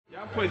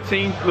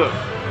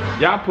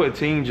Y'all put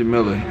Team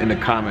Jamilah in the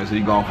comments if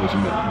you going for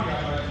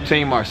Jamilah.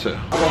 Team Marcel.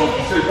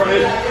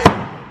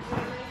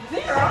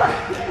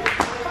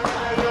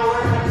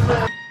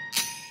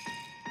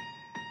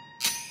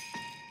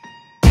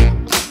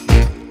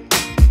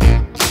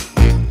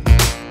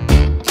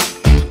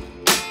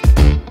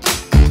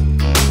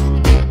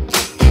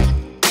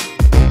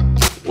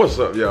 What's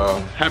up,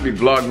 y'all? Happy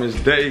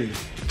Vlogmas day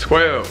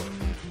 12.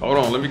 Hold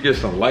on, let me get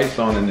some lights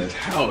on in this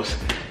house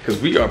because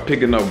we are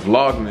picking up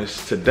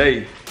Vlogmas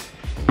today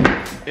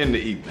in the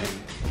evening.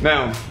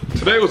 Now,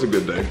 today was a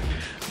good day,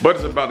 but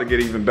it's about to get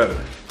even better.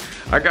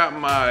 I got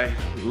my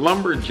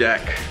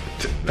lumberjack,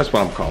 that's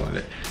what I'm calling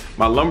it,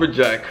 my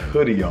lumberjack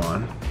hoodie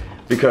on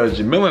because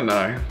Jamilah and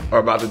I are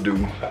about to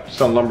do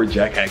some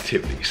lumberjack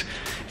activities.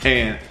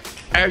 And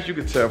as you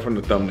can tell from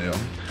the thumbnail,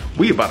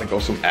 we about to go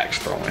some axe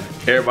throwing.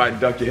 Everybody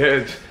duck your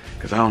heads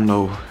because I don't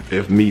know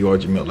if me or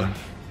Jamilah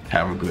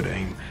have a good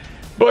aim.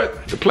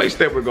 But the place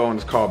that we're going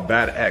is called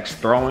Bad Axe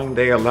Throwing.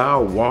 They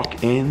allow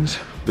walk-ins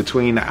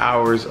between the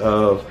hours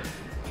of,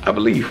 I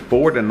believe,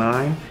 4 to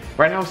 9.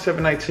 Right now,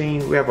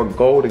 7:19. We have a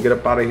goal to get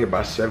up out of here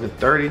by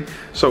 7:30.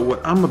 So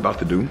what I'm about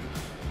to do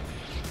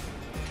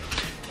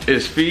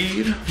is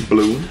feed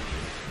Blue,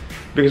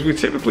 because we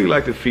typically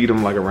like to feed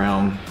him like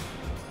around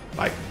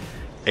like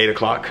 8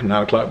 o'clock,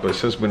 9 o'clock. But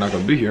since we're not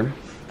gonna be here,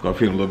 I'm gonna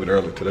feed him a little bit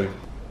early today.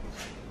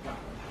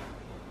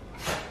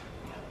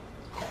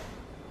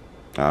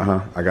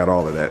 I got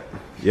all of that.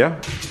 Yeah,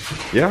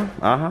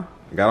 I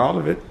got all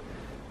of it.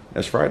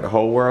 That's right, the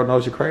whole world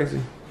knows you're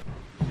crazy.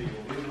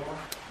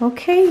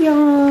 Okay,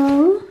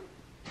 y'all.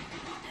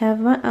 Have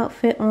my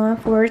outfit on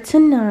for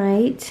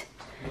tonight.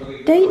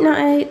 Date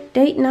night,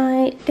 date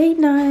night, date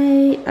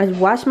night. I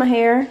washed my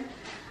hair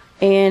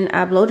and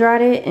I blow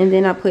dried it and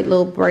then I put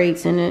little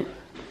braids in it.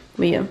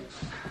 But yeah.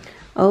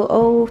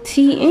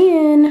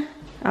 OOTN,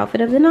 outfit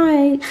of the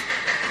night.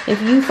 If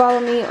you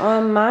follow me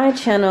on my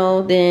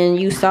channel, then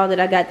you saw that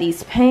I got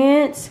these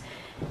pants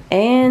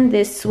and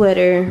this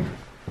sweater.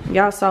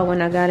 Y'all saw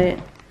when I got it.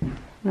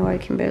 Nobody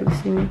can barely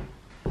see me.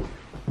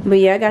 But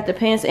yeah, I got the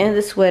pants and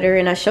the sweater,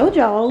 and I showed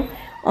y'all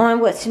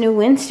on What's New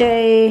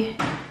Wednesday,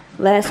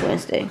 last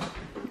Wednesday.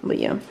 But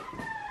yeah.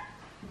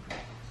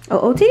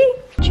 OOTD.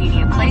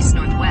 Genia Place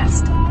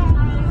Northwest.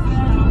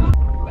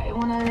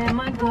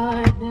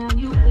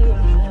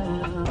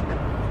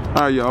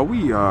 Alright, y'all,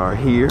 we are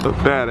here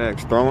at Bad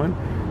Axe Throwing.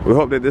 We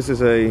hope that this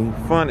is a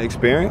fun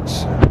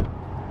experience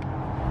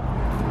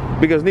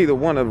because neither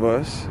one of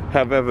us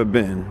have ever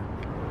been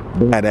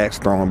bad axe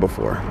throwing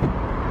before.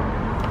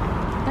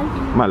 Thank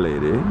you. My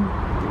lady.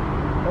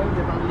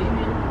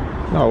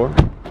 No.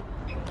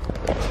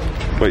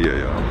 But yeah,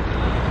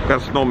 y'all.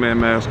 Got a snowman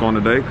mask on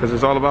today because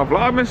it's all about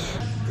Vlogmas.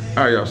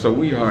 Alright, y'all, so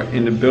we are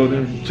in the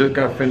building. Just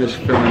got finished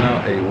filling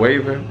out a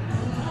waiver.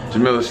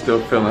 Jamilah's still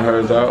filling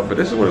hers out, but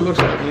this is what it looks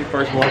like when you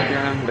first walk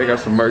in. They got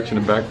some merch in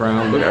the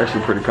background. Look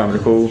actually pretty kind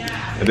of cool.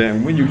 And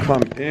then when you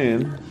come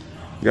in,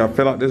 you gotta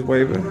fill out this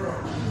waiver.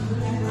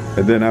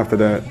 And then after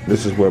that,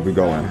 this is where we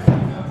go in.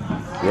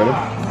 Ready?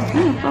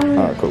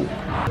 Alright, cool.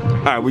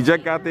 Alright, we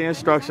just got the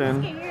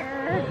instruction.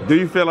 Do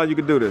you feel like you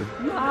can do this?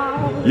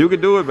 No. You can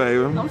do it,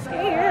 baby. I'm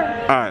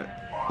scared. Alright,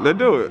 let's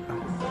do it.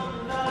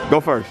 Go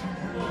first.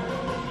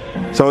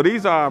 So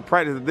these are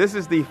practice. This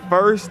is the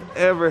first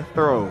ever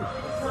throw.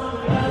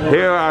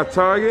 Here are our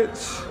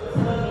targets.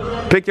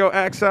 Pick your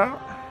axe out.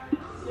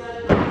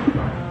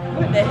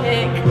 What the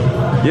heck?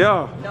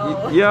 Yeah.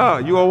 No. Yeah,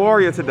 you a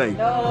warrior today.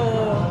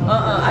 No.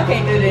 I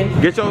can't do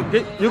this.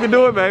 You can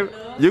do it, baby.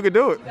 You can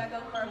do it. You gotta go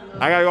first.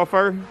 I gotta go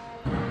first.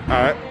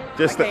 Alright.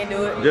 Just I can't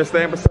do it. Just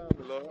stand beside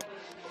me, Lord.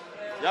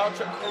 Y'all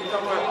try,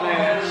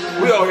 man.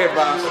 We all here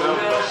by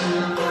ourselves.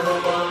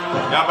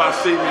 Y'all about to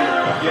see me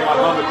get my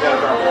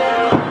lumberjack on.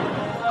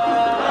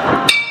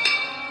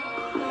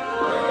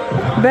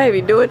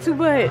 Baby, do it too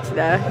much,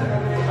 nah.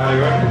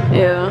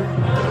 Yeah.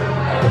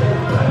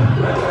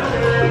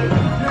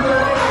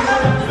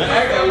 The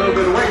axe got a little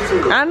bit of weight to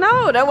it. I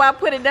know, that's why I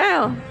put it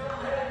down.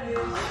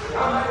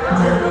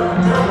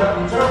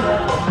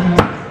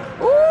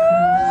 Ooh.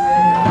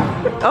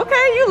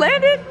 Okay, you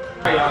landed.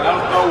 Hey, y'all, that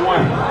was throw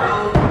one.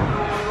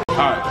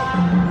 Alright.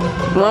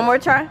 One more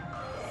try?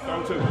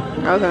 Throw two.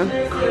 Okay.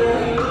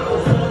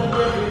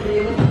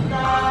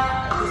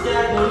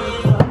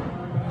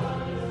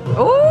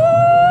 Ooh.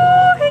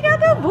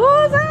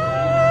 Bullseye!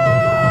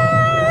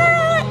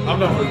 I'm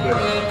not for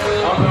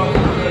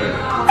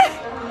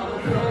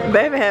this.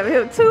 Baby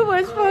having too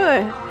much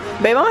fun.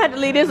 Baby, I'm gonna have to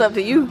leave this up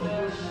to you.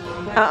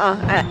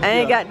 I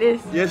ain't got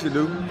this. Yes, you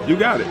do. You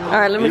got it. All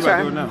right, let me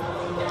try. Do it now.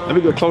 Let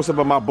me get a close up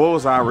of my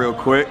bullseye real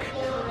quick.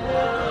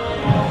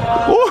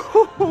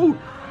 Ooh,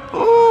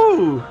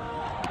 ooh.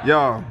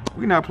 Y'all,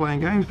 we not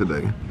playing games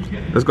today.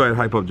 Let's go ahead and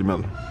hype up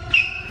Jamilah.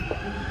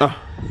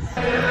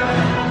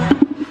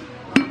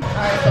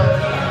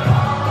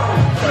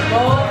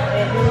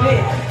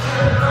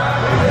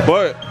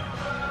 But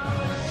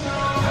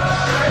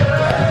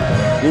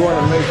you want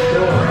to make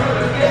sure.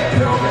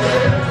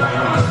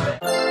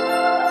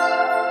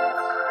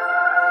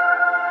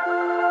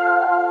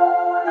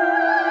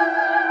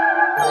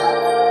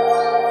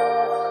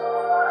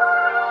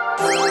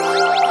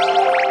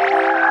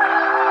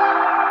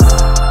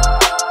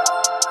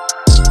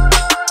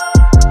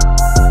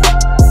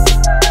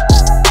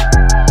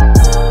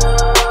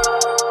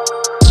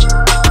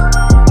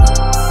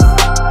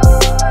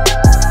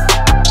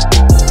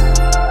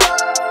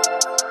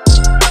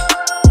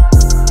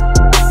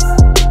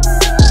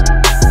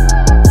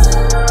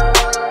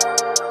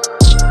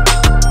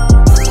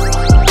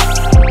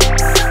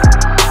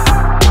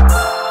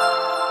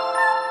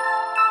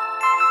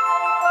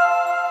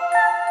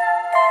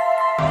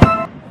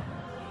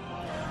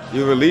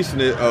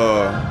 releasing it,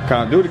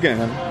 kind of do it again,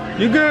 honey.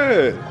 You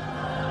good.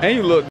 And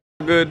you look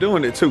good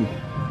doing it too.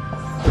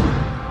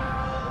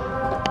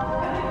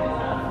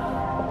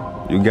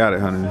 You got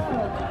it, honey.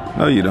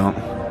 No, you don't.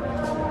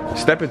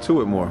 Step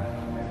into it more.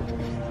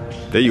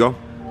 There you go.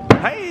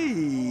 Hey!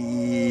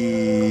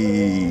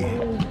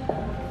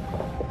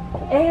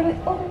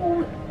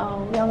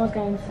 Oh, we almost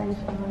got in the same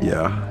spot.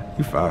 Yeah,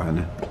 you fine,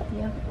 honey.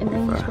 Yeah, and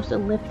then you're supposed to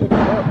lift it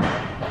up.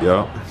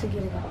 Yeah. To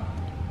get it up.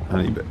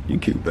 Honey, you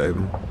cute, baby.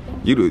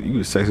 You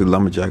the sexy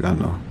lumberjack I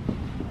know.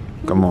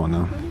 Come on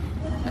now.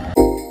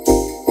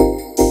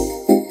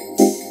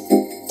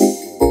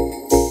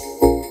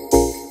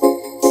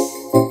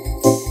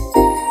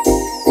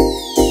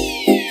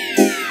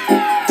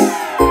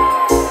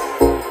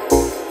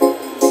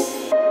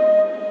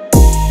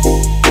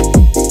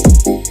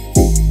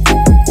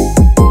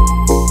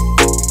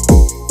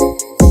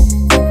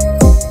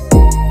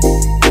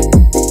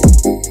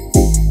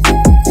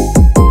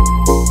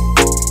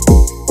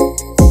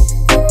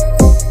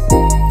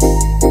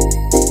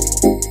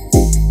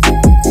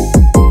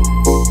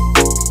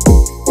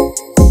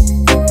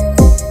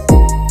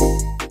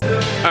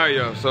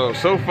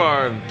 So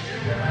far,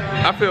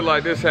 I feel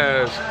like this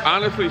has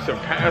honestly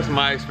surpassed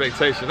my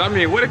expectations. I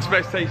mean, what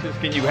expectations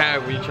can you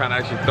have when you're trying to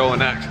actually throw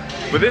an axe?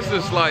 But this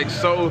is like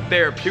so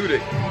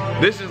therapeutic.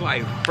 This is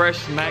like fresh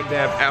smack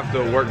dab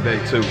after a work day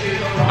too.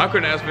 I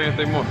couldn't ask for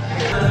anything more.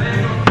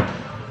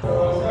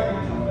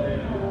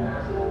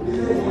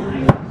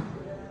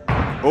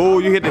 Oh,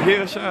 you hit the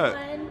kill shot.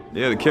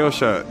 Yeah, the kill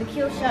shot. The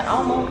kill shot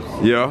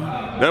almost.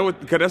 Yeah,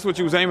 that's what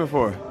you was aiming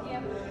for.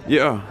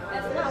 Yeah.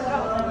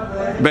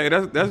 Babe,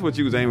 that's what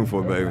you was aiming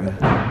for, baby.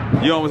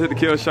 You almost hit the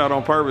kill shot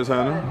on purpose,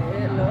 honey.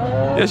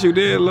 Yes, you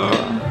did, Lord.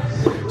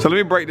 So let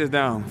me break this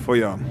down for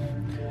y'all.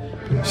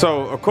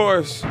 So, of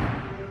course,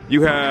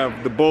 you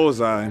have the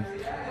bullseye,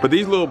 but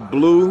these little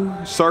blue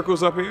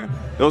circles up here,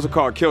 those are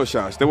called kill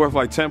shots. They're worth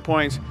like 10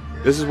 points.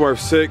 This is worth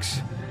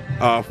 6,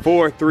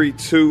 4, 3,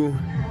 2.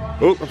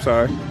 Oh, I'm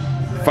sorry.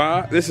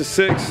 5. This is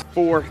 6,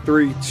 4,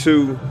 3,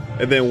 2,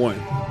 and then 1.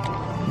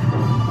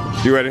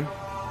 You ready?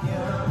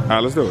 All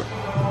right, let's do it.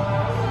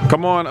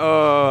 Come on,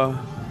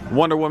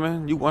 Wonder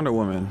Woman. You Wonder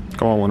Woman.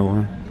 Come on, Wonder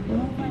Woman.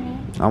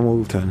 I'll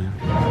move, Tony.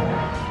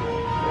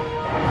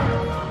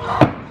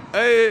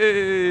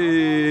 Hey!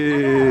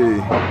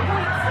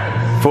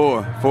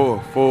 4,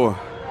 4, 4.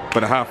 For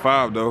the high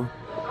five, though.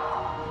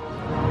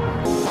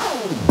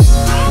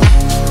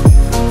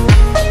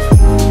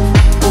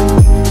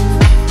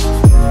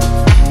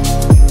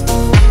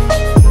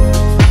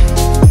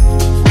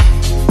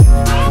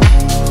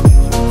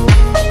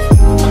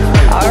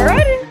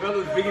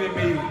 Beating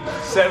me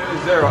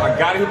 7-0. I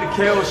gotta hit the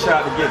kill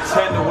shot to get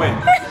 10 to win.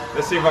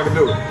 Let's see if I can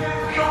do it.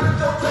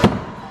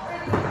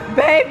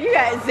 Babe, you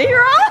got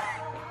 0?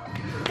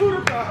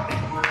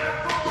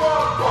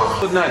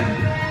 Double or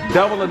nothing.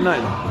 Double or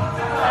nothing.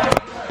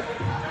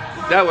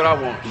 That's what I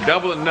want.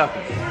 Double or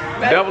nothing.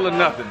 Double or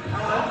nothing.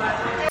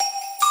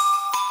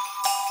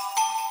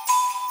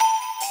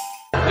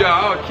 Yeah,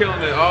 I was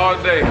killing it all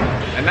day,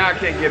 and now I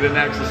can't get an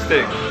axe to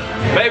stick.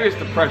 Maybe it's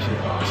the pressure.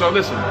 So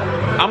listen,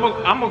 I'm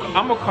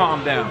gonna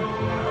calm down.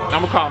 I'm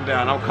gonna calm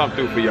down. I'll come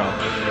through for y'all.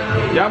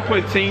 Y'all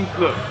put team,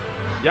 look,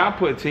 y'all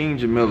put Team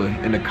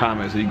Jamilah in the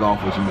comments if you going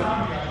for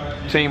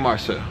Jamilah. Team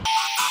Marcel.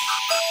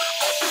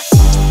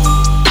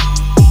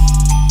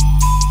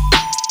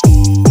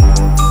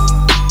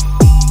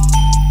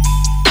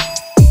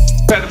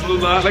 Pat the blue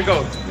line, let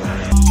go.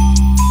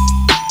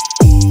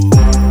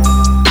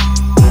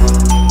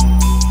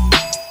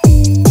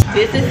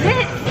 This is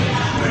it.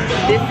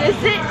 This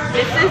is it.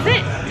 This is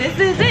it. This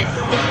is it.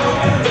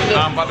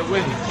 I'm about to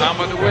win. I'm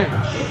about to win.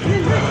 This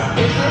is it.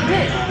 This is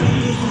it.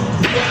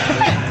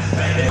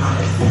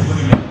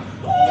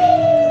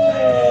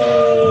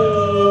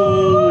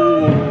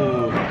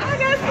 I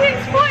got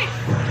 6 points.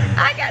 I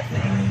got 6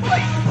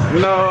 points.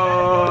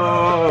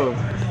 No.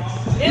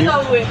 It's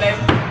over with, baby.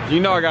 You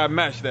know I gotta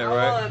match that,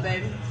 right? Hold on,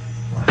 baby.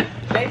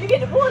 Baby, you get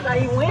the points, now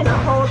you win the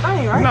whole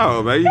thing, right?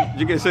 No, baby.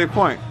 You get 6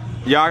 points.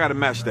 Yeah, I gotta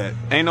match that.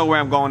 Ain't no way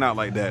I'm going out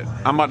like that.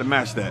 I'm about to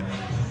match that.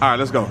 All right,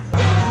 let's go.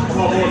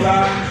 Come on, boys.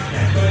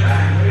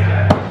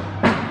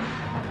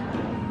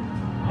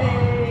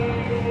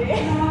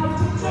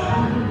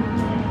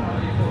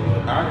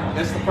 All right,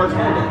 that's the first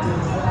one.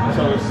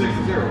 So it's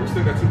 6-0. We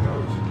still got 2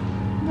 throws.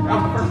 That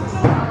was the first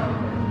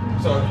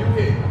one. So if you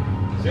hit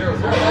 0-0,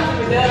 all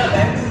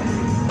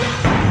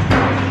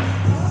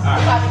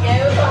right.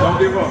 Don't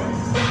give up.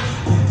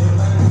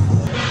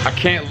 I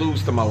can't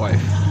lose to my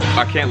wife.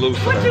 I can't lose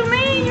to her. What you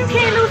mean you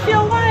can't lose to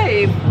your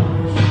wife?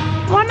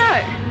 Why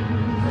not?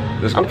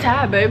 Let's go. I'm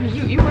tired, baby.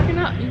 You working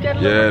out? You got a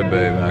little Yeah,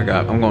 baby.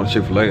 I'm going to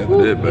Chick-fil-A after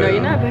this, baby. No,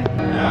 you're not, baby.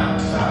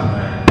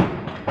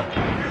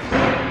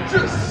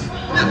 Yes.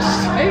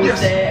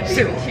 Yes.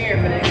 You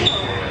cheering for that.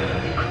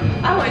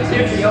 I went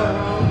cheering for your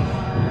room.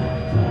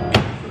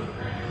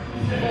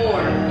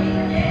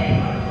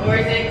 4. Or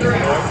is it 3?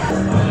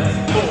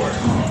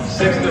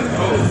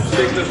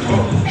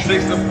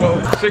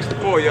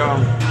 6-4, y'all. All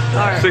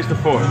right.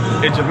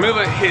 6-4. If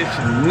Jamilah hits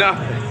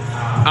nothing,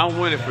 I'm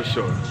winning for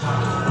sure.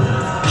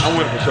 I'm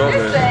winning for sure, It's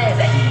man. sad.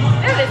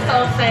 That is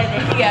so sad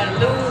that he gotta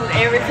lose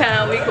every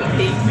time we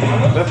compete.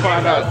 Let's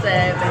find out. So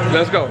sad, baby.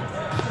 Let's go.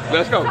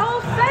 Let's go.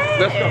 So sad.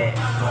 Let's go.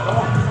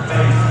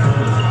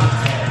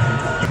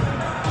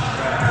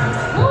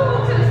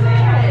 Move to the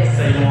side.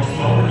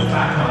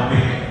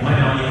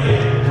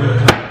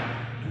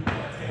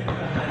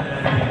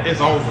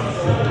 It's over.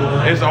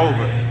 It's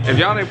over. If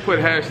y'all didn't put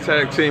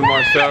hashtag Team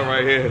Marcel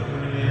right here,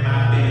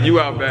 you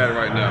out bad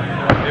right now.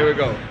 Here we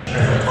go.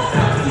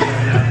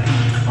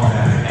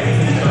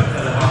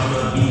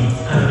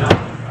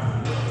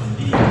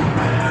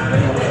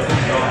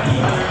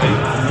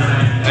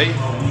 Eight.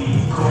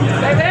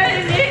 Baby, that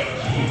is it.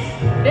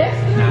 That's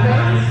it,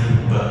 baby.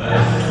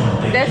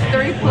 That's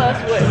 3 plus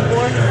what?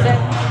 4 to 7.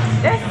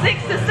 That's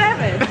 6 to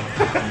 7.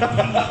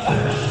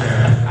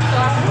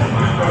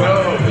 No,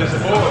 it's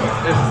 4.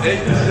 It's 8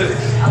 to 6.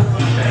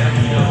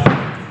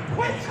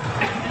 What?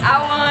 I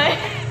won.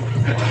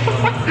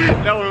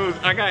 That was,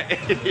 I got 8.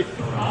 Hey,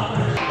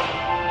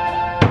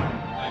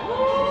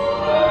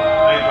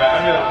 man,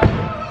 I'm gonna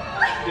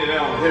get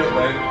down on him,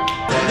 baby.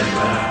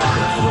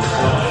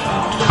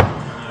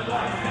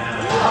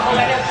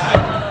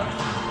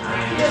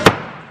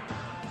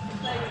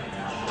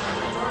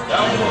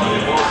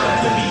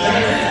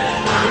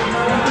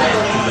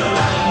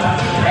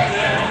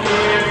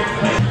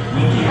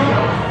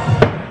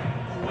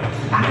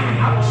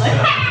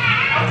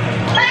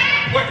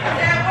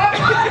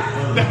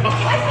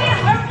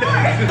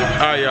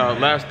 Alright, y'all,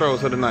 last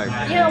throws of the night.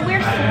 Yeah,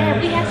 we're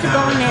sad. We have to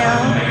go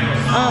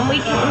now.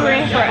 We're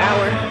in for an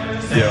hour.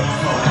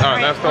 Yeah.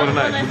 Alright, last throw of the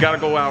night. We gotta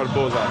go out with the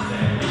bullseye.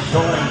 Go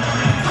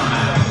on.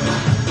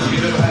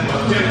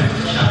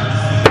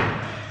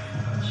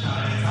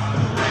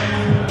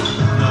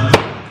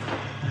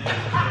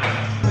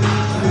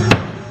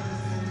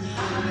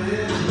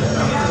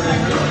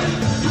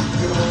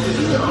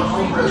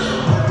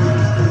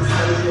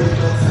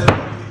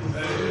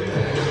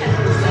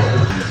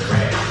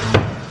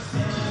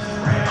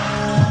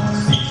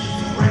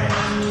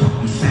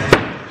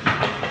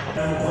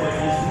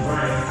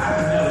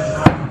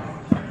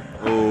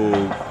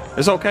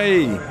 It's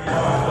okay.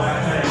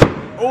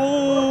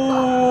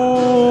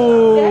 Oh,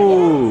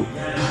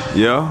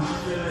 yeah.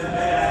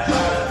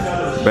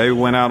 Baby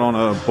went out on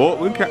a boat.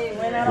 Went out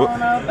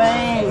on a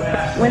bang.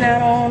 Went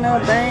out on a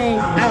bang.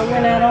 I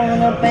went out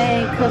on a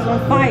bang because I'm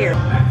fired.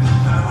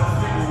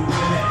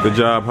 Good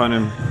job,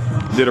 honey.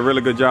 Did a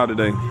really good job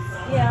today.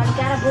 Yeah, I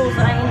got a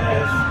bullseye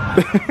anyways.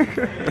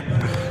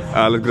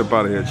 Alright, let's get up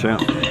out of here,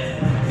 champ. I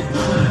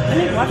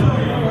need to watch my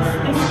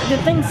videos. The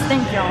things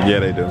stink, y'all. Yeah,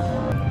 they do.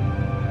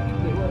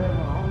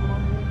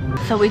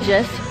 So we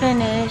just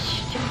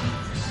finished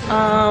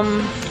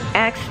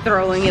axe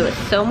throwing. It was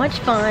so much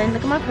fun.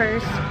 Look at my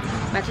purse.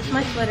 Matches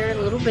my sweater a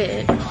little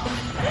bit.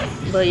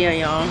 But yeah,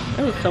 y'all,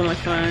 it was so much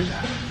fun.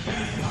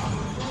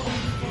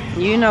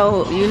 You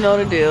know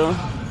the deal.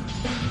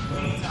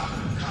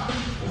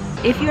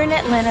 If you're in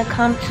Atlanta,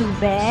 come to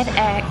Bad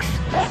Axe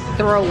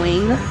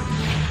Throwing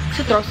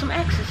to throw some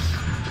axes.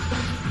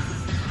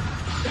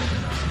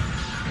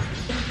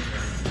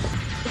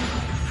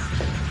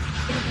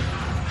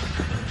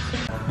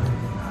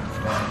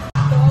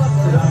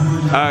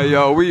 Alright,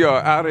 y'all, we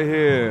are out of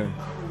here.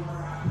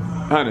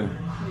 Honey,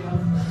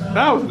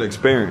 that was an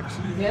experience.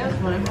 Yeah, it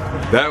was fun.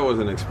 That was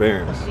an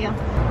experience. Yeah.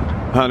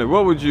 Honey,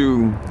 what would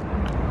you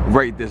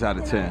rate this out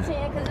of 10?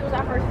 10 because it was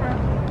our first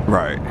time.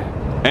 Right.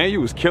 And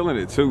you was killing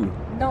it too.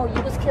 No,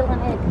 you was killing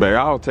it. Babe,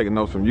 I was taking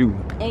notes from you.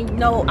 And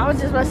no, I was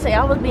just about to say,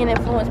 I was being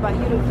influenced by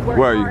you to work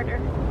Where are you? harder.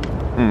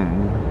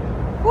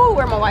 Mm-hmm. Woo,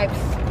 where are my wipes?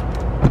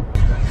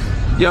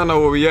 Y'all know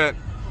where we at?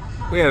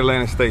 We at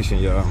Atlanta Station,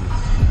 y'all.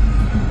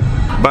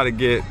 About to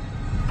get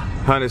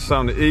Honey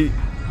something to eat.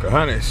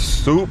 Honey's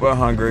super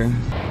hungry.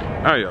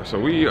 All right, y'all, so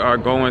we are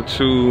going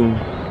to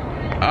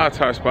our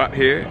Thai spot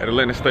here at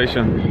Atlanta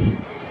Station.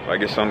 I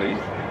get something to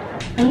eat.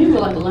 And you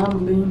look like a lima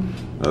bean.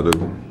 I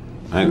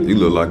do. You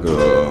look like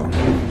a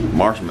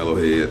marshmallow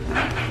head.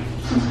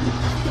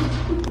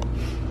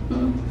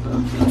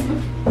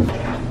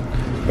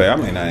 But I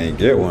mean, I ain't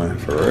get one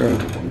for real.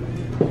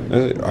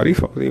 Are these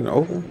folks even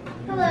open?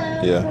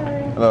 Hello. Yeah.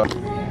 Hello.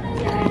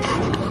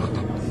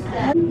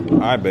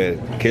 I bet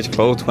kitchen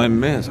closed 20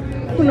 minutes.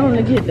 We're going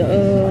to get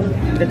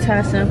the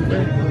Thai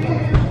sampler.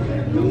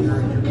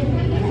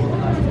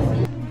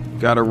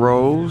 Got a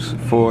rose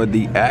for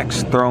the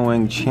axe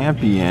throwing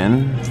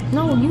champion.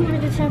 No, you were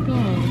the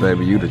champion.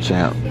 Baby, you the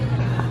champ.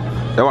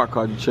 That's why I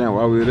called you champ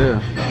while we were there.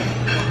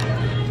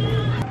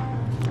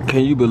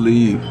 Can you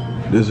believe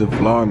this is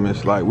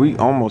Vlogmas? Like, we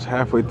almost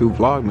halfway through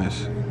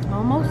Vlogmas.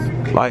 Almost?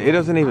 Like, it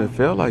doesn't even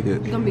feel like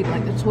it. It's going to be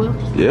like the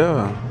 12th.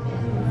 Yeah.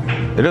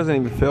 It doesn't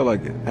even feel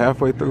like it.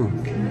 Halfway through.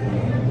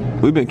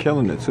 We've been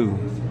killing it too.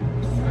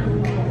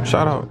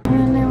 Shout out.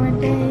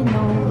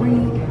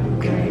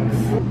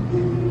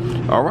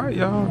 All right,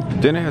 y'all.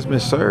 Dinner has been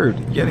served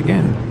yet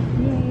again.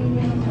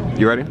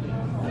 You ready? All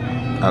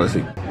right, let's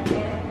see.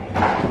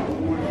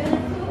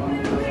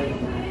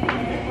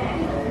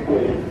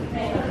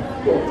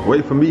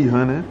 Wait for me,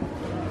 honey.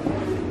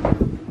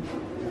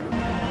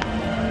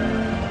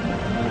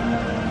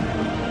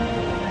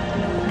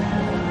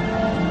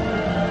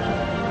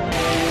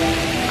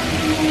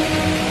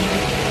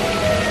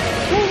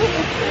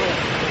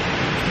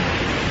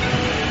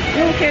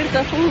 don't care if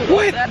the food.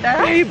 What?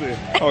 Baby.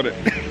 Hold it.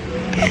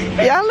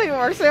 Y'all leave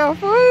Marcel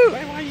food.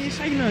 Why you ain't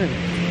say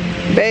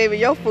nothing? Baby,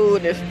 your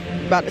food is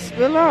about to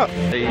spill out.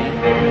 Hey.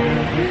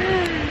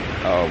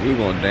 We were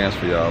gonna dance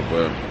for y'all,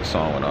 but the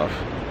song went off.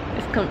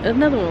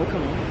 Another one will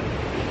come on.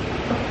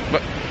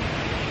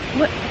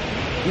 What?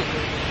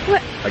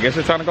 I guess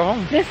it's time to go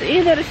home. That's the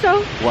end of the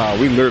show? Wow,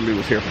 we literally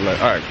was here for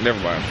like, all right, never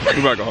mind.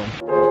 We gotta go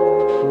home.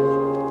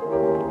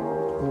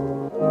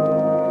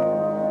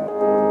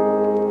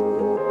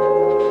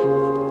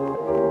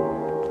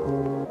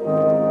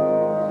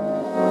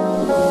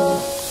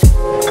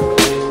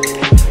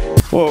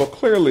 Well,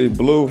 clearly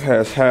Blue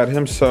has had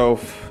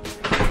himself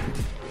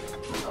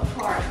A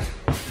party.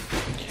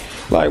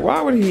 like,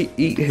 why would he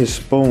eat his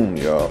spoon,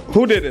 y'all?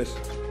 Who did this?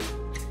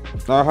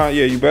 Yeah,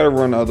 you better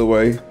run the other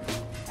way.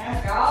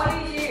 After all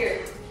these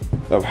years.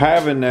 Of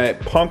having that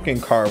pumpkin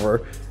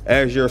carver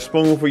as your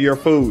spoon for your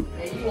food.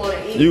 And you want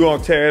to eat. You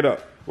gonna tear it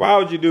up. Why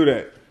would you do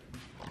that?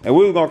 And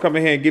we were gonna come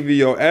in here and give you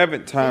your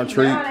Advent time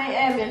treat. Now it ain't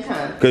Advent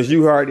time. Cause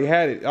you already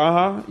had it.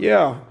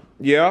 Yeah.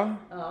 Yeah.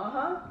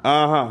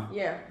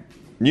 Yeah.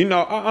 You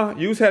know,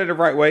 you was headed the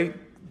right way.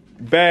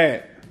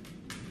 Bad.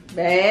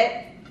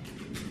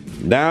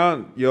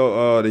 Down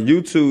your the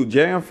YouTube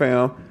Jam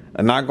fam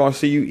are not gonna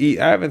see you eat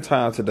Advent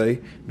time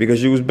today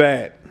because you was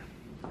bad.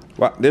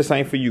 Well, this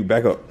ain't for you.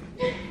 Back up.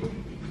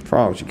 What's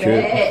wrong with you,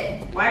 kid?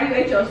 Bad. Why you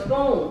ate your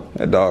spoon?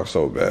 That dog's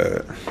so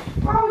bad.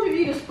 Why would you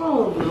eat a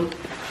spoon, Blue?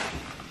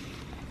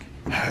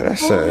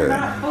 That's Spoon is sad.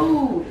 not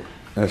food.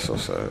 That's so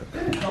sad.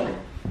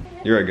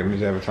 You ready to give me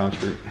his Advent time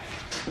treat?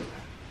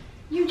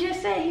 You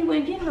just said he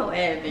wouldn't get no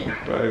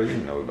Advent. Baby, you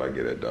know if I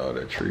get that dog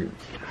that treat.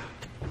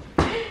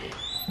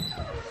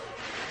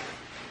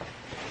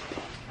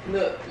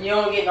 Look, you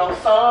don't get no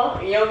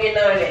song, you don't get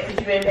none of that because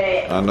you been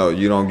bad. I know,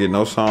 you don't get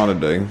no song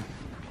today.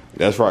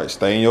 That's right,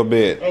 stay in your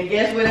bed. And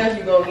guess what else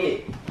you gonna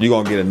get? You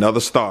gonna get another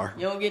star.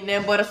 You don't get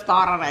nothing but a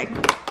star today.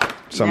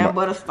 Nothing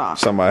but a star.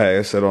 Somebody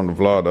had said on the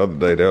vlog the other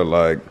day, they were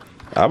like,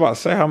 I about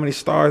to say how many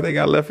stars they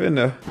got left in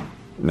there.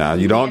 Nah,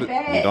 you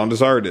don't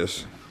deserve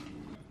this.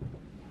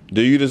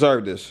 Do you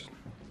deserve this?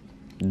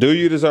 Do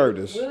you deserve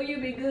this? Will you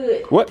be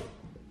good? What?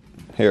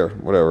 Here,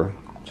 whatever.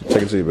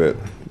 Take it to your bed.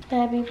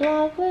 Happy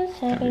Vlogmas,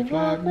 happy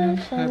Vlogmas,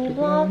 happy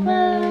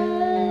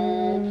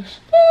Vlogmas.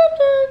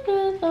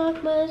 Vlogmas,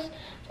 Vlogmas,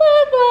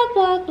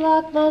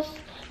 Vlogmas,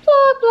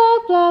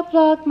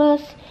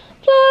 Vlogmas.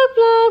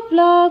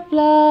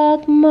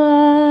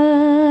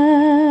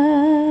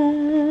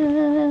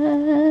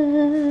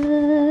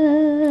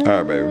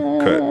 All right, baby,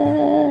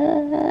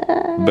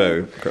 cut.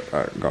 Baby, cut. All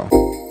right, go.